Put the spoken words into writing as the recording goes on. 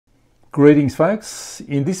Greetings folks,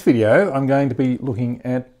 in this video I'm going to be looking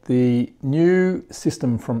at the new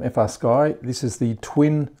system from FrSKY. This is the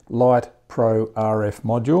Twin Lite Pro RF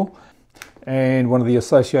module and one of the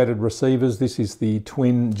associated receivers. This is the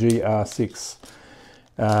Twin GR6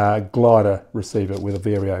 glider receiver with a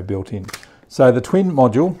Vario built in. So the Twin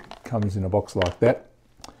module comes in a box like that.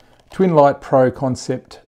 Twin Lite Pro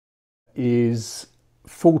concept is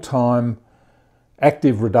full-time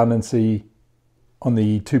active redundancy on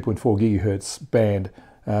the 2.4 gigahertz band,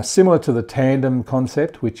 similar to the tandem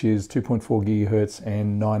concept, which is 2.4 gigahertz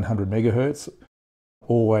and 900 megahertz,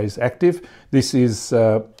 always active. This is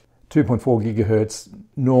 2.4 gigahertz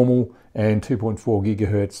normal and 2.4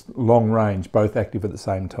 gigahertz long range, both active at the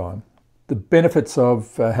same time. The benefits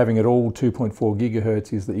of having it all 2.4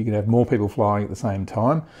 gigahertz is that you can have more people flying at the same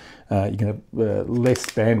time. You can have less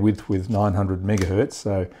bandwidth with 900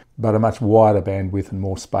 megahertz, but a much wider bandwidth and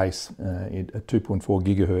more space at 2.4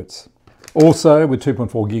 gigahertz. Also, with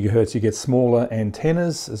 2.4 gigahertz, you get smaller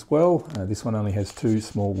antennas as well. This one only has two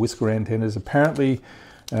small whisker antennas. Apparently,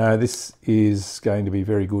 this is going to be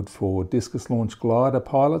very good for discus launch glider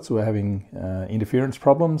pilots who are having interference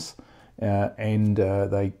problems, and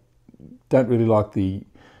they don't really like the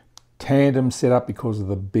tandem setup because of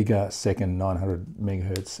the bigger second 900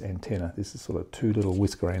 megahertz antenna. This is sort of two little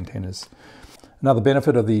whisker antennas. Another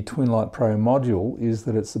benefit of the Twin Lite Pro module is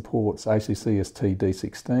that it supports ACCST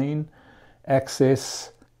D16,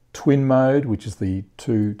 access, twin mode, which is the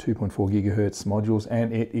two 2.4 gigahertz modules,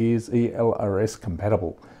 and it is ELRS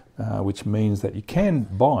compatible, which means that you can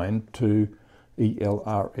bind to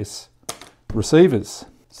ELRS receivers.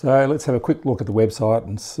 So let's have a quick look at the website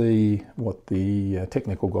and see what the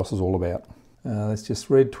technical gloss is all about. Let's just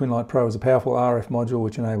read. Twin Lite Pro is a powerful RF module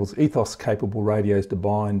which enables Ethos capable radios to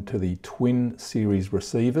bind to the Twin series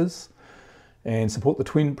receivers and support the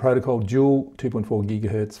Twin Protocol dual 2.4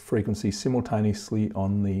 gigahertz frequency simultaneously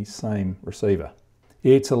on the same receiver.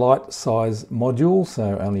 It's a light size module,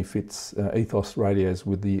 so only fits Ethos radios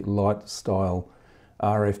with the Lite style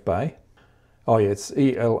RF bay. Oh yeah, it's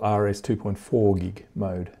ELRS 2.4 gig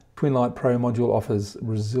mode. Twin Lite Pro module offers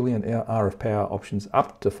resilient RF power options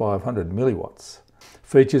up to 500 milliwatts.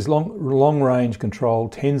 Features long range control,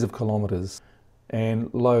 tens of kilometers,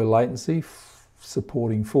 and low latency,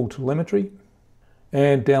 supporting full telemetry.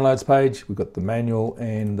 And downloads page, we've got the manual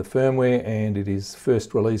and the firmware, and it is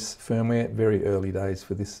first release firmware, very early days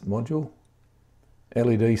for this module.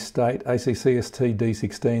 LED state, ACCST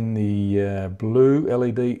D16, the blue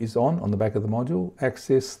LED is on the back of the module.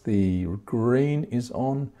 Access, the green is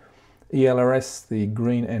on. ELRS, the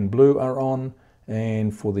green and blue are on.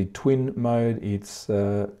 And for the twin mode, it's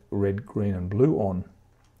red, green and blue on.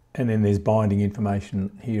 And then there's binding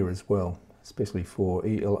information here as well, especially for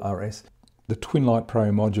ELRS. The Twin Lite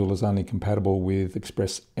Pro module is only compatible with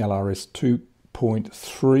FrSKY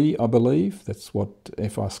 2.3, I believe. That's what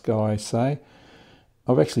FrSKY say.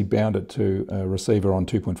 I've actually bound it to a receiver on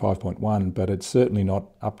 2.5.1, but it's certainly not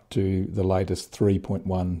up to the latest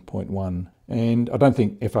 3.1.1. And I don't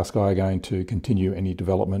think FrSKY are going to continue any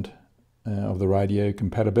development of the radio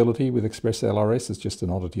compatibility with FrSKY. It's just an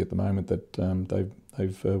oddity at the moment that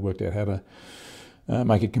they've worked out how to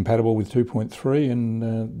make it compatible with 2.3,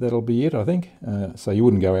 and that'll be it, I think. So you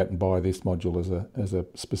wouldn't go out and buy this module as a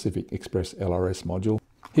specific FrSKY module.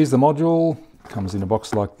 Here's the module. Comes in a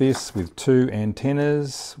box like this with two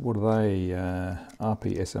antennas. What are they?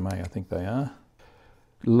 RPSMA, I think they are.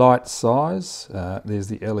 Light size. There's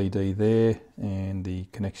the LED there and the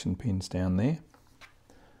connection pins down there.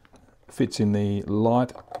 Fits in the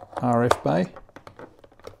Lite RF bay.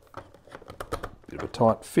 Bit of a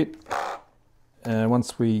tight fit.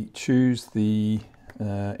 Once we choose the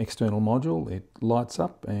external module, it lights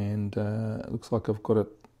up, and it looks like I've got it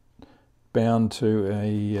bound to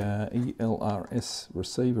a ELRS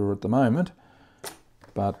receiver at the moment,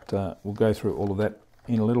 but we'll go through all of that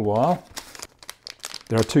in a little while.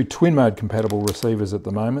 There are two twin mode compatible receivers at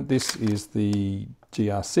the moment. This is the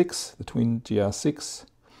GR6, the Twin GR6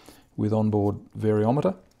 with onboard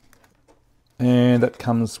variometer, and that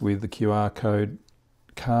comes with the QR code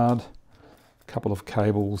card, a couple of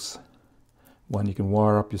cables, one you can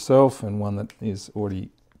wire up yourself and one that is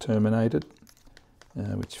already terminated,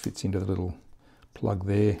 which fits into the little plug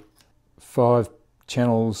there. 5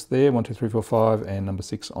 channels there, 1, 2, 3, 4, 5, and number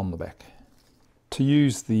 6 on the back. To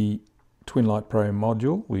use the Twin Lite Pro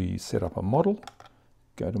module, we set up a model.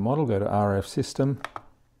 Go to model, go to RF system,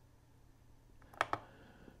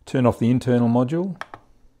 turn off the internal module,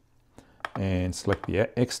 and select the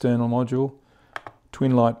external module,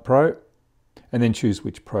 Twin Lite Pro, and then choose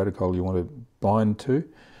which protocol you want to bind to.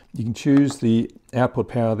 You can choose the output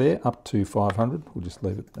power there up to 500. We'll just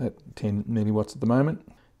leave it at 10 milliwatts at the moment.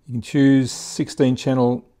 You can choose 16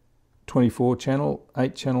 channel, 24 channel,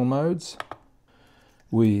 8 channel modes.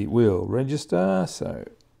 We will register, so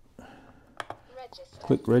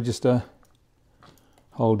click register,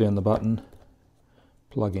 hold down the button,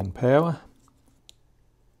 plug in power.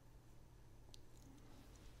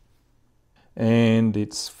 And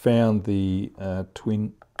it's found the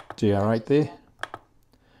twin GR8 there.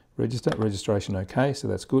 Register, registration okay, so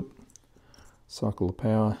that's good. Cycle the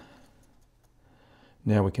power.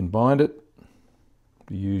 Now we can bind it.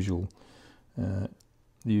 The usual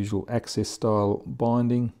access style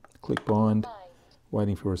binding. Click bind,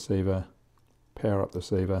 waiting for receiver, power up the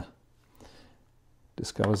receiver,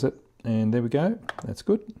 discovers it, and there we go, that's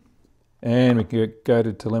good. And we can go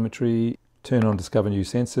to telemetry, turn on discover new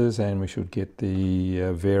sensors, and we should get the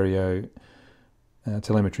Vario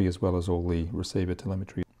telemetry as well as all the receiver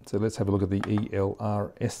telemetry. So let's have a look at the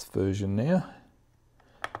ELRS version now.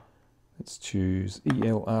 Let's choose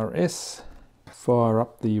ELRS, fire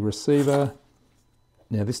up the receiver.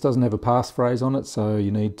 Now this doesn't have a passphrase on it, so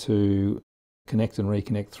you need to connect and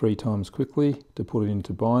reconnect 3 times quickly to put it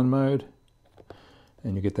into bind mode.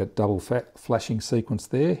 And you get that double flashing sequence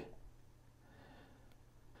there.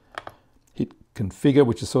 Hit configure,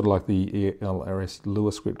 which is sort of like the ELRS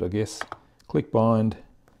Lua script, I guess. Click bind.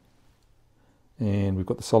 And we've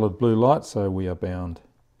got the solid blue light, so we are bound.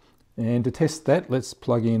 And to test that, let's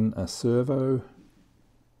plug in a servo.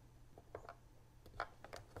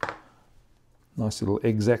 Nice little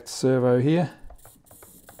exact servo here,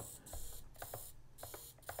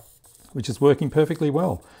 which is working perfectly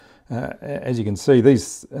well. As you can see,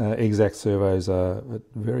 these exact servos are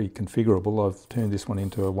very configurable. I've turned this one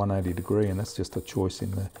into a 180 degree, and that's just a choice in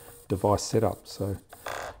the device setup, so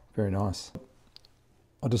very nice.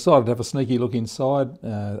 I decided to have a sneaky look inside,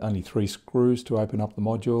 only 3 screws to open up the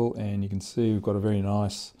module, and you can see we've got a very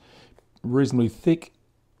nice, reasonably thick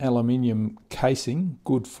aluminium casing,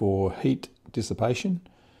 good for heat dissipation.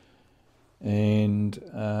 And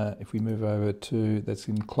if we move over to, that's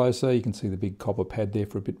in closer, you can see the big copper pad there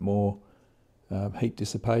for a bit more heat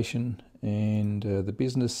dissipation. And the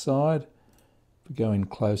business side, if we go in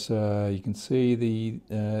closer, you can see the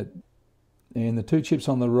and the 2 chips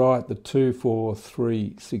on the right, the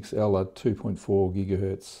 2436L are 2.4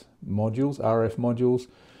 gigahertz modules, RF modules,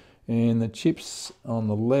 and the chips on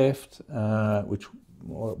the left, which,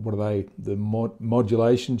 what are they, the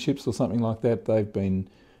modulation chips or something like that, they've been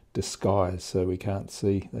disguised so we can't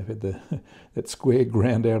see. They've had that square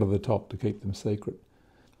ground out of the top to keep them secret.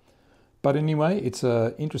 But anyway, it's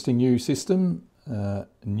an interesting new system,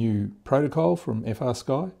 new protocol from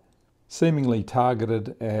FrSKY, seemingly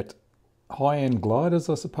targeted at high-end gliders,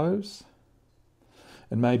 I suppose,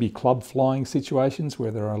 and maybe club flying situations where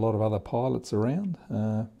there are a lot of other pilots around.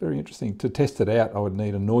 Very interesting. To test it out, I would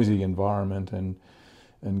need a noisy environment and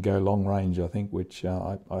go long range, I think, which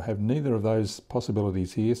I have neither of those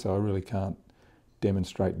possibilities here, so I really can't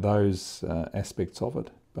demonstrate those aspects of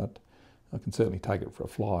it, but I can certainly take it for a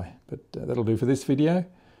fly. But that'll do for this video.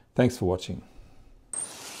 Thanks for watching.